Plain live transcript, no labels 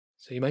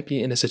So you might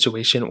be in a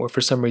situation where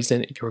for some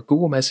reason your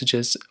Google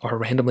Messages are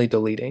randomly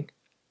deleting.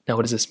 Now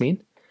what does this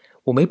mean?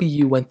 Well, maybe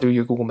you went through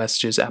your Google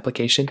Messages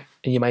application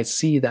and you might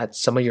see that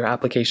some of your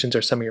applications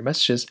or some of your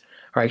messages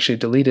are actually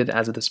deleted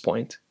as of this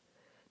point.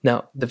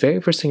 Now, the very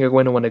first thing you're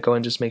going to want to go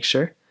and just make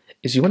sure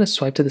is you want to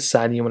swipe to the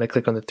side and you want to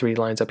click on the three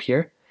lines up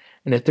here.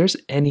 And if there's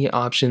any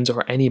options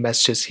or any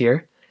messages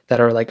here that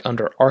are like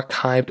under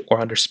archived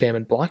or under spam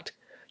and blocked,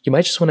 you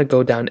might just want to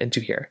go down into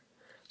here.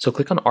 So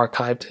click on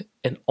archived,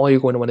 and all you're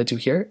going to want to do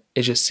here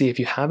is just see if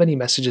you have any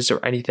messages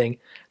or anything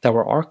that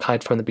were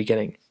archived from the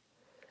beginning.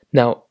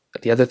 Now,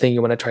 the other thing you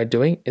want to try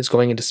doing is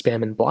going into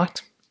spam and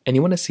blocked, and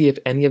you want to see if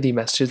any of the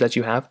messages that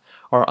you have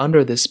are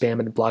under this spam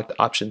and blocked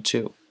option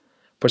too.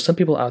 For some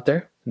people out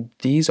there,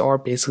 these are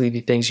basically the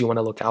things you want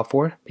to look out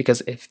for,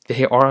 because if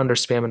they are under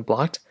spam and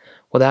blocked,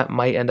 well, that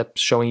might end up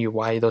showing you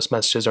why those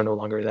messages are no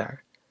longer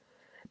there.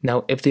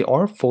 Now, if they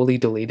are fully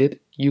deleted,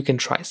 you can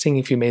try seeing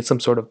if you made some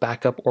sort of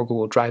backup or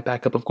Google Drive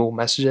backup of Google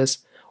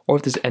Messages, or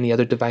if there's any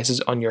other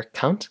devices on your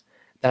account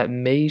that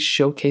may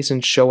showcase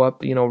and show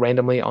up,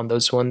 randomly on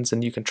those ones,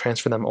 and you can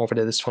transfer them over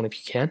to this phone if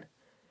you can.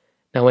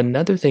 Now,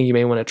 another thing you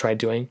may want to try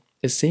doing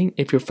is seeing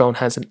if your phone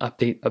has an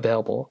update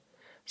available.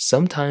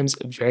 Sometimes,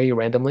 very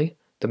randomly,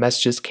 the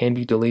messages can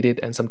be deleted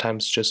and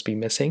sometimes just be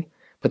missing,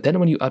 but then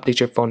when you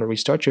update your phone or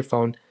restart your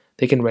phone,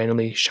 they can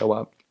randomly show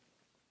up.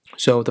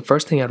 So the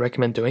first thing I'd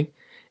recommend doing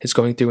is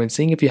going through and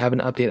seeing if you have an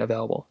update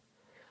available.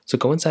 So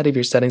go inside of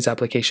your settings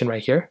application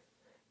right here,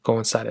 go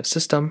inside of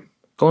system,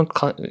 go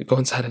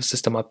inside of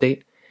system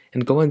update,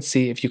 and go and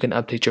see if you can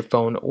update your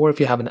phone or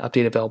if you have an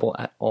update available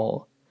at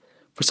all.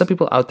 For some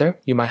people out there,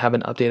 you might have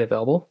an update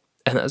available,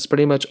 and that's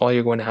pretty much all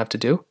you're going to have to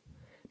do.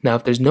 Now,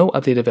 if there's no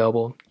update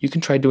available, you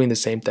can try doing the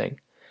same thing.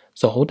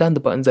 So hold down the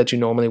buttons that you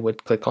normally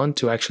would click on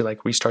to actually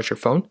restart your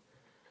phone.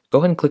 Go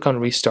ahead and click on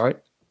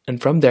restart, and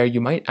from there,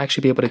 you might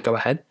actually be able to go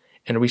ahead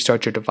and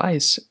restart your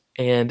device,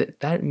 and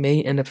that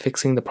may end up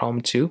fixing the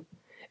problem too.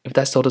 If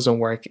that still doesn't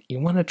work, you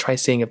want to try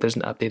seeing if there's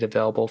an update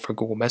available for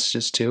Google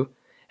Messages too,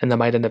 and that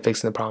might end up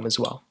fixing the problem as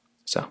well.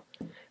 So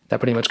that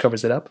pretty much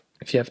covers it up.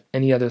 If you have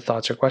any other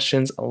thoughts or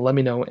questions, let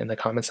me know in the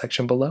comment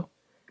section below.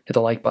 Hit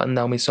the like button,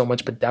 that would mean so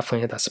much, but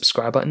definitely hit that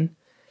subscribe button.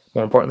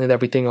 More importantly than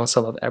everything else,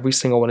 I love every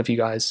single one of you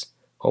guys.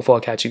 Hopefully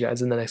I'll catch you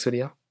guys in the next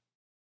video.